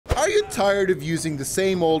you tired of using the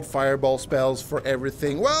same old fireball spells for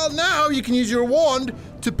everything? Well, now you can use your wand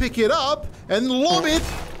to pick it up and lob it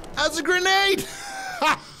as a grenade.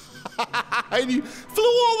 And you flew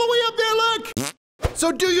all the way up there, look.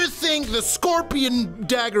 So do you think the scorpion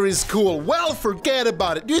dagger is cool? Well, forget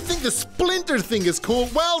about it. Do you think the splinter thing is cool?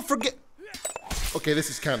 Well, forget. Okay, this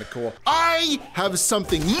is kind of cool. I have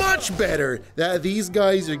something much better that these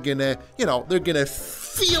guys are gonna, they're gonna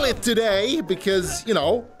feel it today because,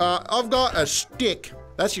 I've got a stick.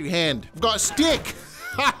 That's your hand. I've got a stick.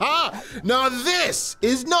 Now this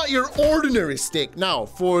is not your ordinary stick. Now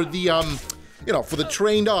for the, for the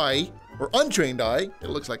trained eye or untrained eye, it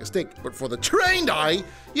looks like a stick. But for the trained eye,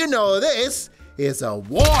 this is a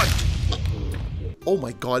wand. Oh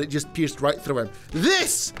my God, it just pierced right through him.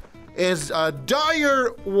 This is a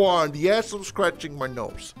dire wand. Yes, I'm scratching my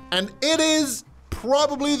nose. And it is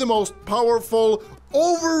probably the most powerful,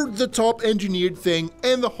 over-the-top engineered thing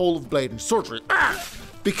in the whole of Blade and Sorcery.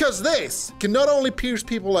 Because this can not only pierce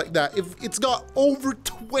people like that, it's got over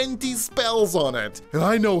 20 spells on it. And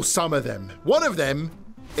I know some of them. One of them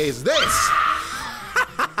is this.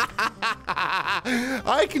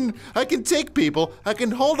 I can take people, I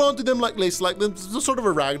can hold on to them like this, like sort of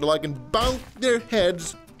a ragdoll. I can bounce their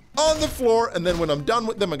heads on the floor, and then when I'm done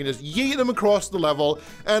with them, I can just yeet them across the level.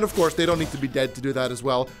 And of course, they don't need to be dead to do that as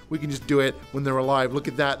well. We can just do it when they're alive. Look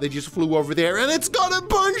at that, they just flew over there, and it's got a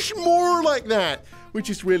bunch more like that, which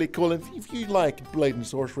is really cool. And if you like Blade and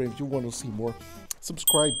Sorcery, if you want to see more,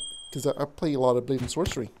 subscribe, because I play a lot of Blade and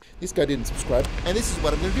Sorcery. This guy didn't subscribe, and this is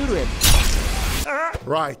what I'm gonna do to him.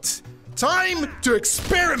 Right. Time to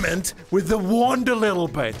experiment with the wand a little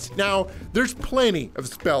bit. Now, there's plenty of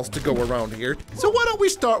spells to go around here, so why don't we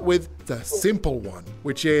start with the simple one,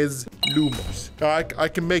 which is Lumos. I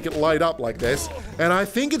can make it light up like this, and I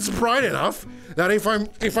think it's bright enough that if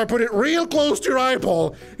I put it real close to your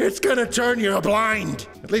eyeball, it's gonna turn you blind.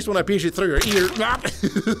 At least when I pierce it through your ear.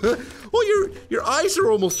 Well, your eyes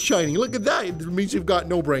are almost shining. Look at that. It means you've got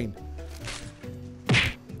no brain.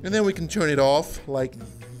 And then we can turn it off like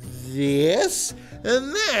this,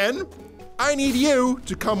 and then I need you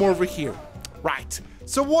to come over here. Right,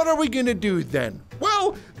 so what are we gonna do then?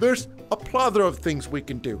 Well, there's a plethora of things we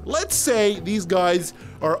can do. Let's say these guys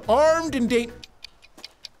are armed and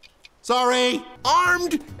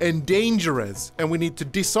armed and dangerous, and we need to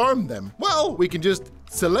disarm them. Well, we can just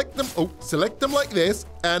select them like this,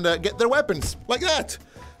 and get their weapons, like that.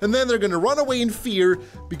 And then they're gonna run away in fear,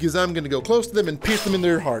 because I'm gonna go close to them and pierce them in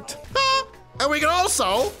their heart. And we can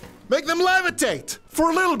also make them levitate,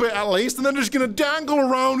 for a little bit at least, and then they're just gonna dangle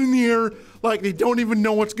around in the air like they don't even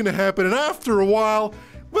know what's gonna happen. And after a while,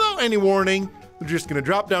 without any warning, they're just gonna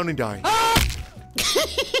drop down and die.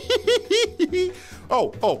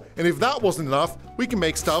 Oh, and if that wasn't enough, we can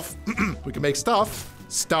make stuff. We can make stuff.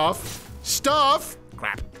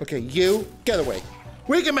 Crap. Okay, you, get away.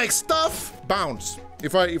 We can make stuff bounce.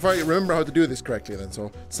 If I remember how to do this correctly then.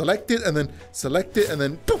 So select it and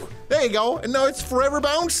then poof, there you go. And now it's forever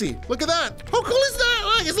bouncy. Look at that. How cool is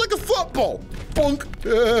that? Like, it's like a football. Bonk.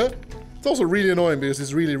 It's also really annoying because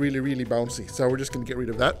it's really, really, really bouncy. So we're just gonna get rid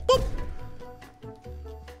of that. Boop.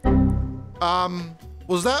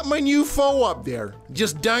 Was that my new foe up there?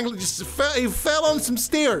 Just dangled, he fell on some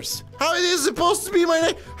stairs. How is he supposed to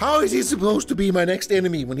be my next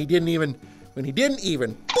enemy when he didn't even,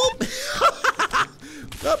 boop.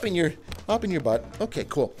 Up in your butt. Okay,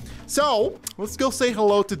 cool. So, let's go say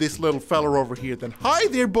hello to this little fella over here then. Hi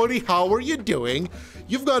there, buddy. How are you doing?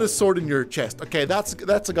 You've got a sword in your chest. Okay, that's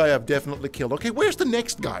a guy I've definitely killed. Okay, where's the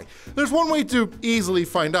next guy? There's one way to easily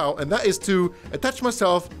find out, and that is to attach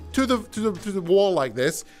myself to the wall like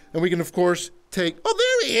this, and we can of course take. Oh,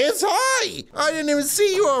 there he is. Hi. I didn't even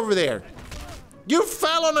see you over there. You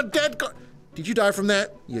fell on a dead guy. Did you die from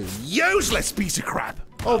that? You useless piece of crap.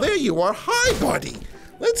 Oh, there you are. Hi, buddy.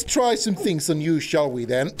 Let's try some things on you, shall we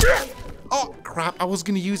then? Oh, crap. I was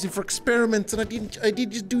gonna use it for experiments and I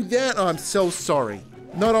did just do that. Oh, I'm so sorry.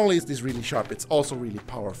 Not only is this really sharp, it's also really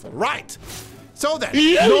powerful. Right. So then,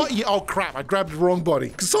 oh crap, I grabbed the wrong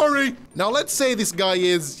body. Sorry. Now let's say this guy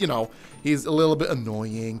is, he's a little bit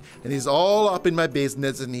annoying and he's all up in my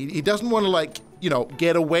business and he doesn't want to like,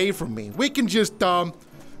 get away from me. We can just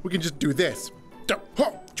do this.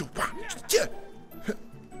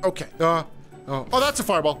 Okay. Oh, that's a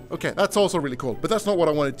fireball. Okay, that's also really cool, but that's not what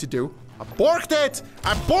I wanted to do. I borked it!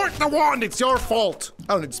 I borked the wand! It's your fault!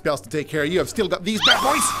 I don't need spells to take care of you. I've still got these bad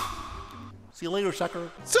boys! See you later, sucker.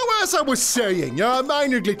 So as I was saying,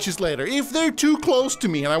 minor glitches later. If they're too close to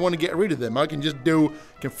me and I want to get rid of them, I can just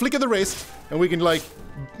flick of the wrist and we can like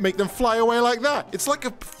make them fly away like that. It's like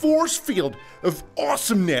a force field of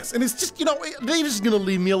awesomeness. And it's just, they're just gonna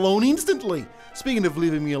leave me alone instantly. Speaking of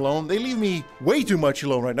leaving me alone, they leave me way too much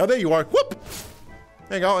alone right now. There you are. Whoop!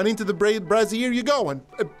 There you go. And into the brazier you go. And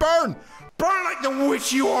burn! Burn like the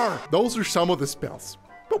witch you are! Those are some of the spells.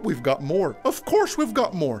 But we've got more. Of course we've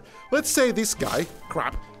got more. Let's say this guy,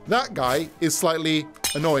 crap, that guy is slightly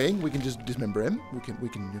annoying. We can just dismember him. We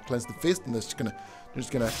can cleanse the fist, and they're just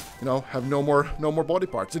gonna, have no more body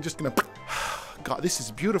parts. They're just gonna. God, this is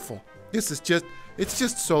beautiful. It's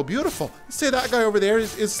just so beautiful. Let's say that guy over there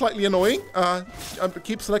is slightly annoying. I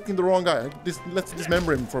keep selecting the wrong guy. Let's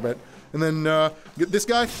dismember him for a bit, and then get this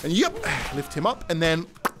guy, and yep, lift him up, and then.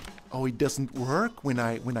 Oh, it doesn't work when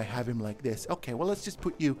I have him like this. Okay, well, let's just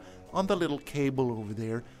put you on the little cable over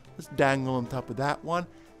there. Let's dangle on top of that one,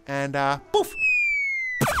 and poof.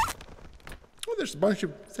 Oh, there's a bunch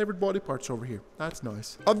of severed body parts over here. That's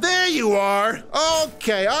nice. Oh, there you are.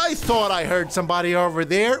 Okay, I thought I heard somebody over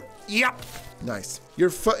there. Yep. Nice. Your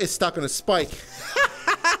foot is stuck on a spike.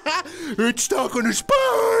 It's stuck on a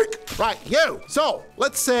spike. Right, you. So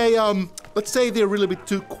let's say they're a little bit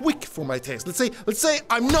too quick for my taste. Let's say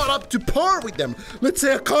I'm not up to par with them. Let's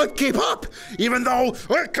say I can't keep up, even though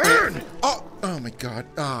I can. Oh my God.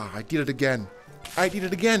 I did it again.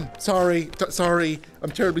 Sorry.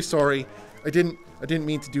 I'm terribly sorry. I didn't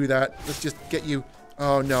mean to do that. Let's just get you.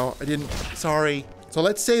 Oh no, I didn't. Sorry. So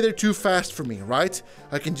let's say they're too fast for me, right?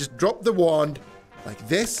 I can just drop the wand like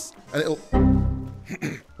this, and it'll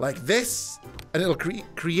like this, and it'll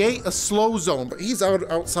create a slow zone, but he's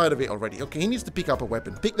outside of it already. Okay, he needs to pick up a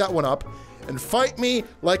weapon. Pick that one up and fight me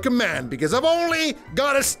like a man, because I've only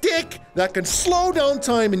got a stick that can slow down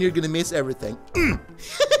time, and you're gonna miss everything.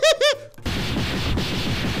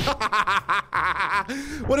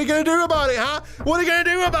 What are you gonna do about it, huh? What are you gonna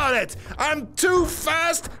do about it? I'm too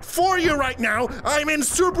fast for you right now. I'm in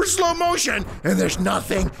super slow motion, and there's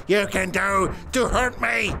nothing you can do to hurt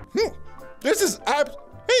me. This is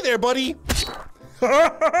hey there, buddy.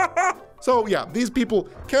 So yeah, these people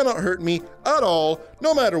cannot hurt me at all,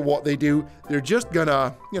 no matter what they do. They're just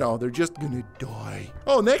gonna, they're just gonna die.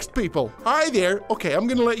 Oh, next people. Hi there. Okay, I'm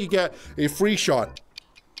gonna let you get a free shot.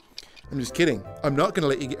 I'm just kidding. I'm not gonna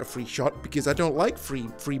let you get a free shot because I don't like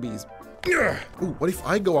freebies. Ooh, what if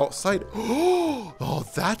I go outside? Oh,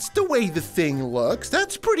 that's the way the thing looks.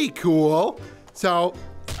 That's pretty cool. So,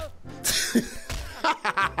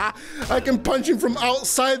 I can punch him from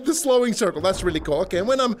outside the slowing circle. That's really cool. Okay, and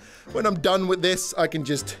when I'm done with this, I can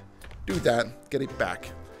just do that, get it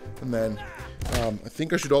back, and then I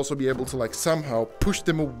think I should also be able to like somehow push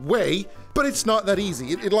them away, but it's not that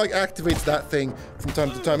easy. It like activates that thing from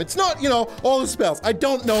time to time. It's not, all the spells. I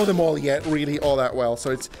don't know them all yet really all that well,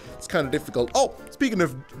 so it's kind of difficult. Oh, speaking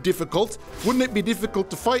of difficult, wouldn't it be difficult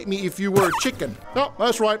to fight me if you were a chicken? Oh,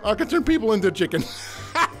 that's right. I can turn people into a chicken.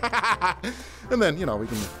 And then, we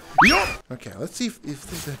can... Okay, let's see if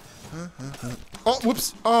there's a... Oh,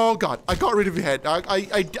 whoops. Oh, God. I got rid of your head.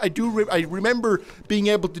 I remember being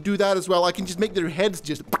able to do that as well. I can just make their heads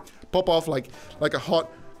just pop off like a hot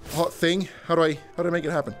thing. How do I make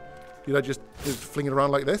it happen? Did I just fling it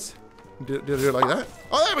around like this? Did I do it like that?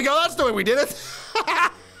 Oh, there we go. That's the way we did it.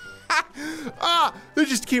 They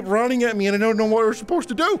just keep running at me and I don't know what we're supposed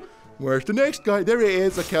to do. Where's the next guy? There he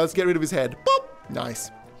is. Okay, let's get rid of his head. Boop.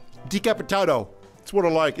 Nice. Decapitado. It's what I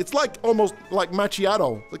like. It's like almost like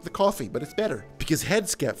macchiato, like the coffee, but it's better because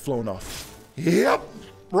heads get flown off. Yep.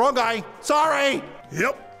 Wrong guy. Sorry.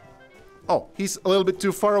 Yep. Oh, he's a little bit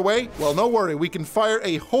too far away. Well, no worry. We can fire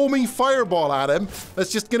a homing fireball at him.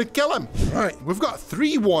 That's just gonna kill him. All right, we've got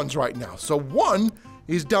 3 wands right now. So one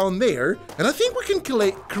is down there, and I think we can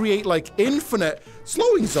create like infinite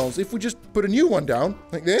slowing zones if we just put a new one down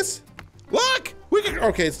like this. Look!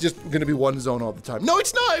 Okay, it's just gonna be 1 zone all the time. No,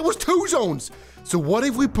 it's not. It was 2 zones. So what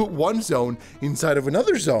if we put 1 zone inside of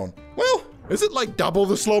another zone? Well, is it like double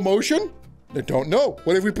the slow motion? I don't know.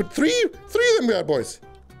 What if we put 3 of them bad boys?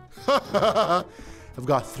 I've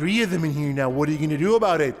got 3 of them in here now. What are you gonna do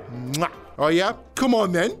about it? Mwah. Oh yeah? Come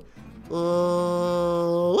on then.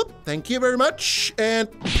 Thank you very much.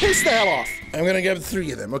 And piss the hell off. I'm gonna give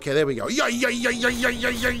 3 of them. Okay, there we go. Yeah.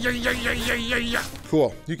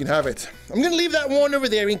 Cool, you can have it. I'm gonna leave that one over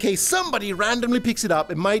there in case somebody randomly picks it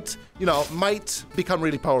up. It might, might become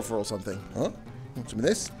really powerful or something. Huh? You want some of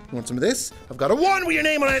this? You want some of this? I've got a 1 with your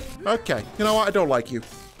name on it. Okay, you know what? I don't like you.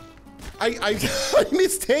 I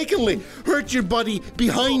mistakenly hurt your buddy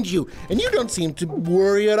behind you, and you don't seem to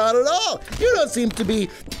worry about it at all. You don't seem to be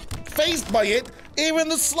fazed by it Even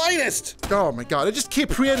the slightest. Oh my god, I just keep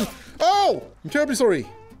praying. Oh, I'm terribly sorry.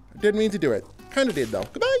 I didn't mean to do it. Kind of did though.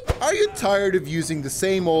 Goodbye. Are you tired of using the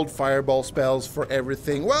same old fireball spells for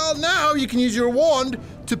everything? Well, now you can use your wand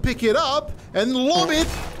to pick it up and lob it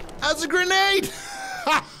as a grenade.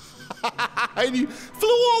 And you flew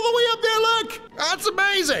all the way up there, look. That's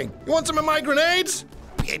amazing. You want some of my grenades?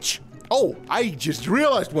 Bitch. Oh, I just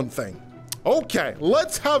realized one thing. Okay,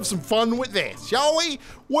 let's have some fun with this, shall we?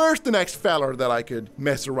 Where's the next feller that I could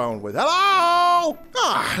mess around with? Hello?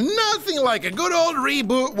 Nothing like a good old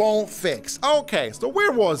reboot won't fix. Okay, so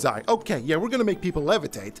where was I? Okay, yeah, we're gonna make people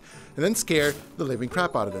levitate and then scare the living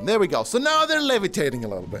crap out of them. There we go. So now they're levitating a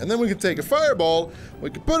little bit. And then we can take a fireball, we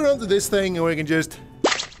can put it onto this thing, and we can just...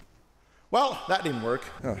 Well, that didn't work.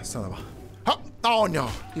 Oh, son of a... Oh no,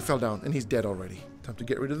 he fell down and he's dead already. Time to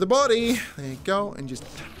get rid of the body. There you go, and just...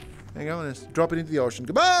 There you go, and just drop it into the ocean.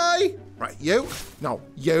 Goodbye! Right, you. No,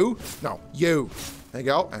 you. No, you. There you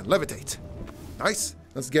go, and levitate. Nice.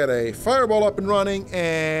 Let's get a fireball up and running,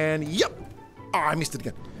 and yep! I missed it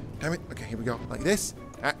again. Damn it. Okay, here we go. Like this.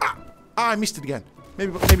 I missed it again.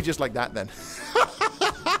 Maybe just like that then.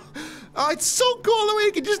 Oh, it's so cool the way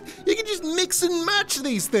you can just mix and match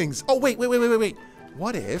these things. Oh, wait.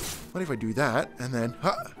 What if I do that, and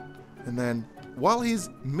then while he's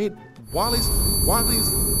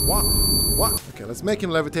what? Okay, let's make him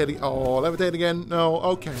levitate. Oh, levitate again. No,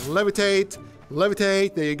 okay, levitate.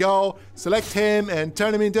 There you go. Select him and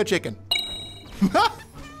turn him into a chicken.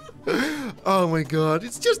 Oh my god,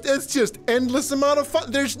 it's just endless amount of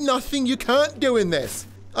fun. There's nothing you can't do in this.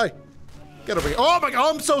 Hey, get over here. Oh my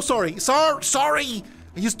god, I'm so sorry. Sorry.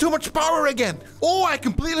 I used too much power again. Oh, I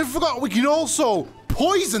completely forgot. We can also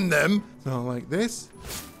poison them. So like this.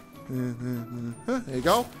 There you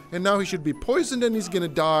go. And now he should be poisoned and he's gonna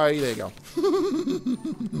die. There you go.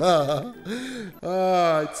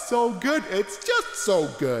 It's so good. It's just so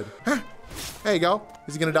good. There you go.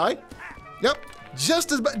 Is he gonna die? Yep.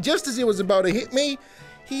 Just as he was about to hit me,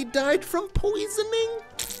 he died from poisoning.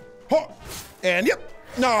 And yep.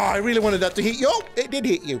 No, I really wanted that to hit you. Oh, it did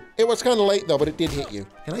hit you. It was kind of late though, but it did hit you.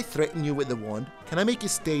 Can I threaten you with the wand? Can I make you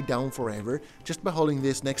stay down forever just by holding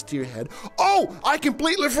this next to your head? Oh, I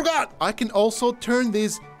completely forgot. I can also turn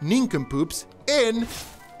these nincompoops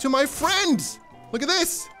into my friends. Look at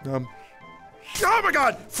this. Oh my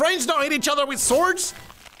god, friends don't hit each other with swords?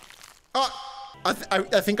 I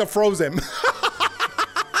think I froze him.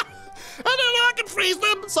 I don't know, I can freeze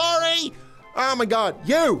them, sorry. Oh my god,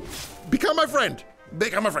 you, become my friend.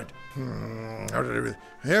 Become a friend. How did I do it?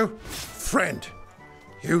 You, friend.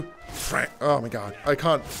 You, friend. Oh my god, I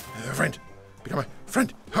can't. Friend. Become my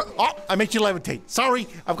friend. Oh, I made you levitate. Sorry,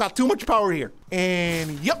 I've got too much power here.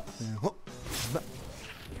 And yep.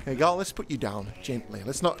 There you go. Let's put you down gently.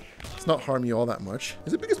 Let's not harm you all that much.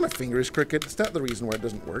 Is it because my finger is crooked? Is that the reason why it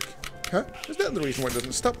doesn't work? Huh? Is that the reason why it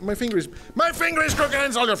doesn't stop? My finger is crooked and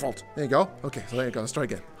it's all your fault. There you go. Okay, so there you go. Let's try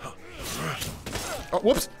again. Oh,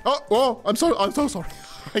 whoops. Oh, I'm so sorry.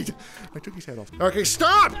 I took his head off. Okay,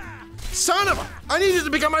 stop! Son of a... I need you to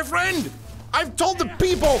become my friend! I've told the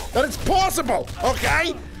people that it's possible,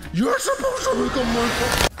 okay? You're supposed to become my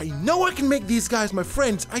friend. I know I can make these guys my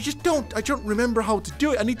friends. I don't remember how to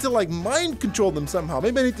do it. I need to, like, mind control them somehow.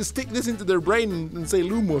 Maybe I need to stick this into their brain and say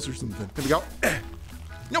Lumos or something. Here we go.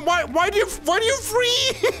 No, why do you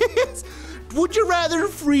freeze? Would you rather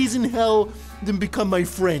freeze in hell than become my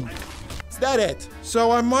friend? Is that it?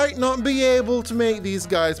 So I might not be able to make these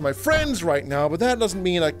guys my friends right now, but that doesn't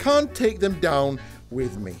mean I can't take them down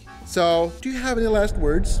with me. So, do you have any last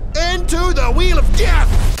words? Into the Wheel of Death!